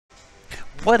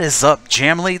What is up,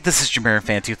 Jamily? This is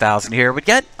JamiroFan2000 here with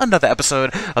yet another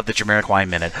episode of the JamiroQuai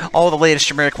Minute. All the latest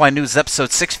JamiroQuai news,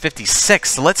 episode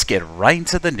 656. So let's get right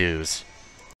into the news.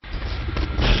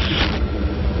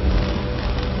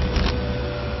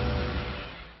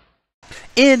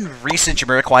 In recent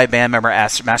JamiroQuai band member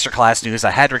Masterclass news,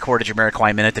 I had recorded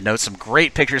JamiroQuai Minute to note some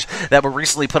great pictures that were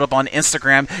recently put up on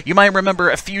Instagram. You might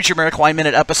remember a few JamiroQuai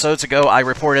Minute episodes ago, I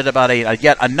reported about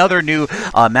yet another new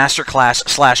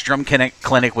Masterclass / drum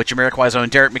clinic with JamiroQuai's own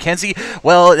Derrick McKenzie.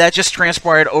 Well, that just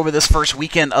transpired over this first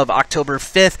weekend of October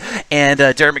 5th, and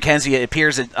Derrick McKenzie, it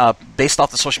appears that based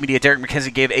off the social media, Derrick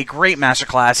McKenzie gave a great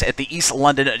masterclass at the East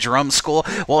London Drum School.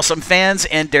 Well, some fans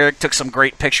and Derrick took some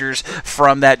great pictures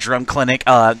from that drum clinic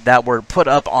that were put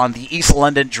up on the East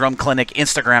London Drum Clinic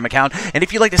Instagram account. And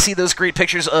if you'd like to see those great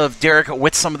pictures of Derrick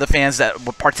with some of the fans that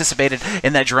participated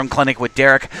in that drum clinic with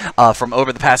Derrick from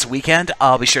over the past weekend,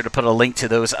 I'll be sure to put a link to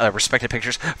those respective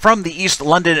pictures from the East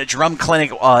London Drum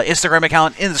Clinic Instagram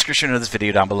account in the description of this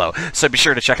video down below. So be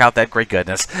sure to check out that great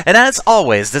goodness. And as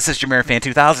always, this is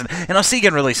JamiroFan2000, and I'll see you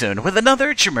again really soon with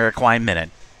another JamiroQuai Minute.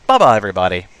 Bye-bye,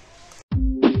 everybody.